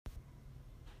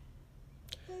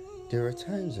There are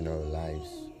times in our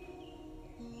lives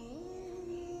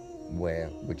where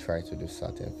we try to do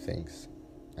certain things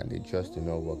and they just do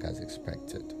not work as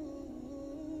expected.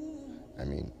 I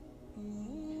mean,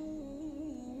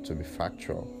 to be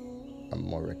factual and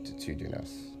more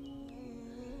rectitudinous,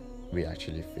 we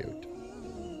actually failed.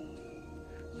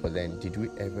 But then, did we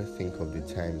ever think of the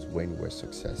times when we were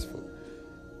successful,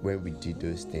 when we did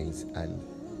those things and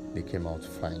they came out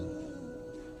fine?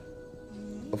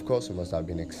 Of course, we must have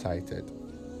been excited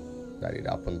that it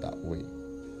happened that way.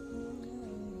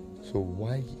 So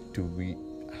why do we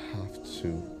have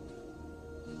to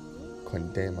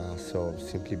condemn ourselves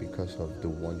simply because of the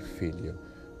one failure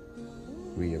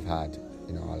we have had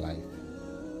in our life?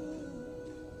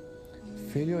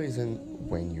 Failure isn't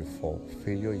when you fall.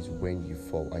 Failure is when you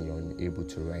fall and you're unable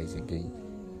to rise again.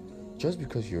 Just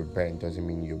because you're bent doesn't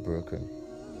mean you're broken.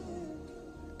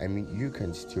 I mean, you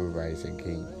can still rise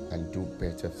again and do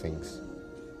better things.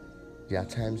 There are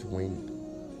times when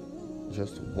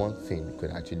just one thing could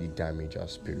actually damage our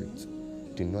spirit.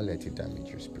 Do not let it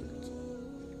damage your spirit.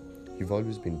 You've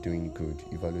always been doing good.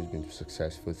 You've always been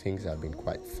successful. Things have been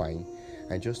quite fine.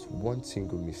 And just one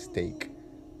single mistake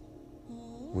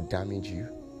would damage you.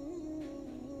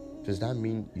 Does that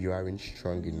mean you aren't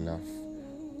strong enough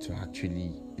to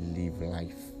actually live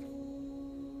life?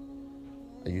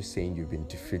 Are you saying you've been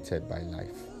defeated by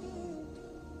life?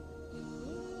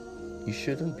 You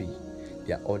shouldn't be.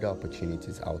 There are other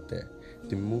opportunities out there.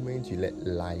 The moment you let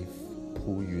life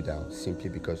pull you down simply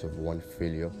because of one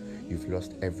failure, you've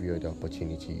lost every other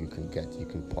opportunity you can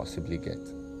possibly get.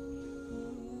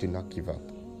 Do not give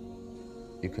up.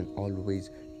 You can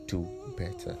always do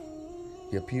better.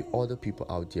 There are other people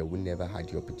out there who never had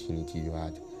the opportunity you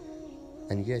had,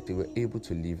 and yet they were able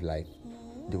to live life.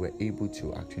 They were able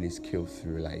to actually scale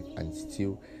through life and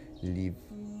still live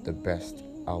the best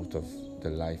out of the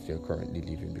life they're currently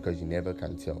living, because you never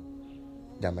can tell.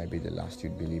 That might be the last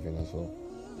you'd be living as well.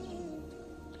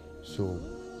 So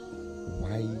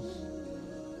why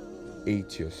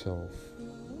hate yourself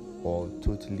or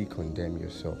totally condemn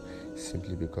yourself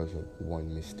simply because of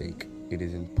one mistake? It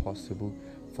is impossible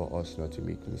for us not to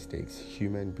make mistakes.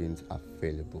 Human beings are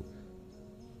fallible.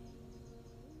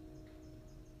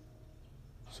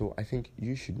 So I think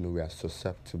you should know we are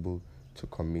susceptible to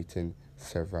committing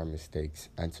several mistakes,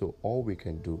 and so all we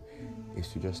can do is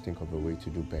to just think of a way to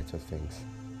do better things.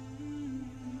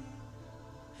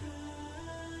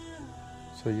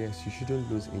 So yes, you shouldn't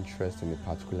lose interest in a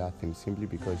particular thing simply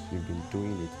because you've been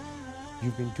doing it.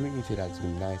 You've been doing it has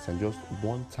been nice, and just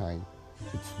one time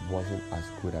it wasn't as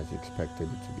good as you expected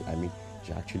it to be. I mean,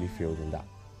 you actually failed in that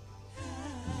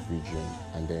region,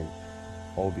 and then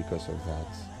all because of that,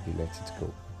 you let it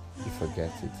go. You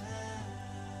forget it.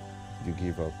 You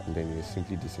give up, and then you're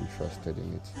simply disinterested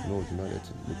in it. No, do not let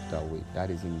it look that way. That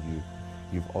isn't you.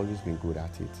 You've always been good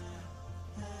at it.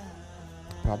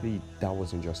 Probably that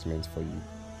wasn't just meant for you.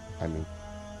 I mean,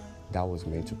 that was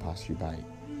meant to pass you by.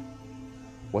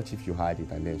 What if you had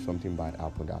it and then something bad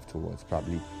happened afterwards?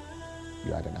 Probably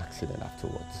you had an accident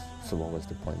afterwards. So what was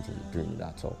the point in doing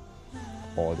that? Or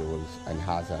there was an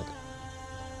hazard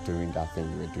during that thing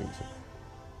you were doing. So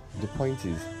the point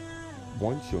is,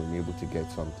 once you're unable to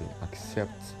get something,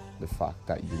 accept the fact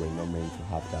that you were not meant to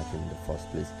have that thing in the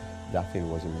first place. That thing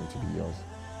wasn't meant to be yours.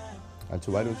 And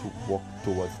so why don't you walk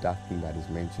towards that thing that is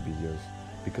meant to be yours?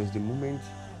 Because the moment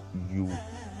you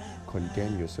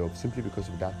condemn yourself simply because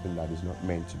of that thing that is not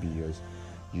meant to be yours,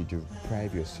 you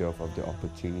deprive yourself of the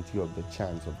opportunity, of the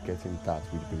chance of getting that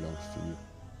which belongs to you.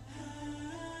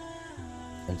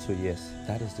 And so yes,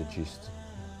 that is the gist.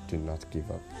 Do not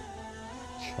give up.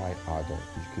 Try harder.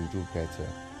 You can do better.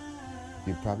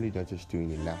 You're probably not just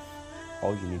doing enough.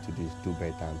 All you need to do is do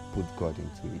better and put God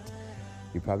into it.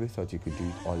 You probably thought you could do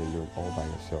it all alone, all by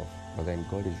yourself. But then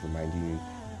God is reminding you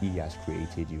He has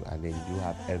created you, and then you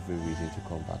have every reason to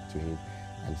come back to Him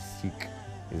and seek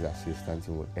His assistance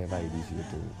in whatever it is you're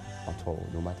doing at all,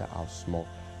 no matter how small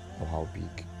or how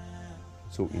big.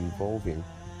 So involve Him,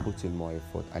 put in more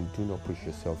effort, and do not push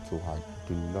yourself too hard.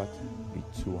 Do not be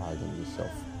too hard on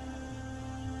yourself.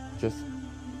 Just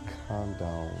calm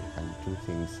down and do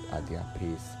things at their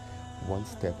pace, one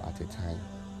step at a time.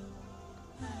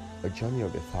 A journey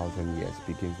of 1,000 years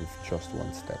begins with just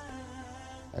one step,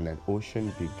 and an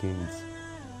ocean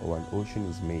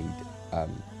is made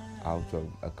out of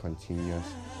a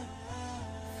continuous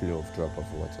flow of drop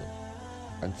of water.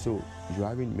 And so you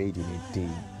haven't made in a day.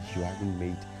 You haven't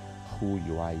made who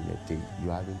you are in a day. You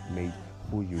haven't made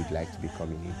who you would like to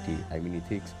become in a day. I mean, it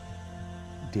takes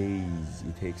days,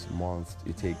 it takes months,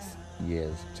 it takes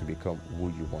years to become who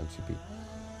you want to be.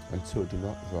 And so do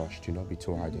not rush. Do not be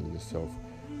too hard on yourself.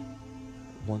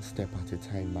 one step at a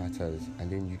time matters,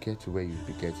 and then you get to where you'll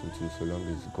be getting to, so long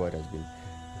as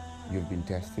you've been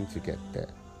destined to get there.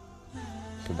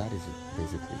 So that is it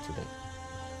basically today.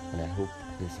 And I hope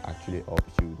this actually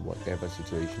helps you with whatever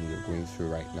situation you're going through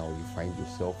right now, or you find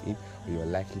yourself in, or you're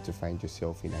likely to find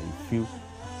yourself in, and you feel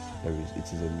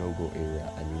it is a no-go area.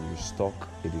 I mean, you're stuck,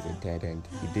 it is a dead end.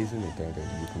 It isn't a dead end.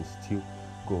 You can still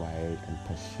go ahead and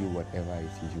pursue whatever it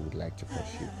is you would like to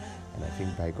pursue. And I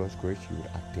think by God's grace, you would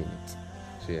attain it.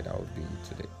 So yeah, that would be it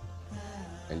today.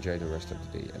 Enjoy the rest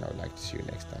of the day, and I would like to see you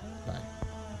next time. Bye.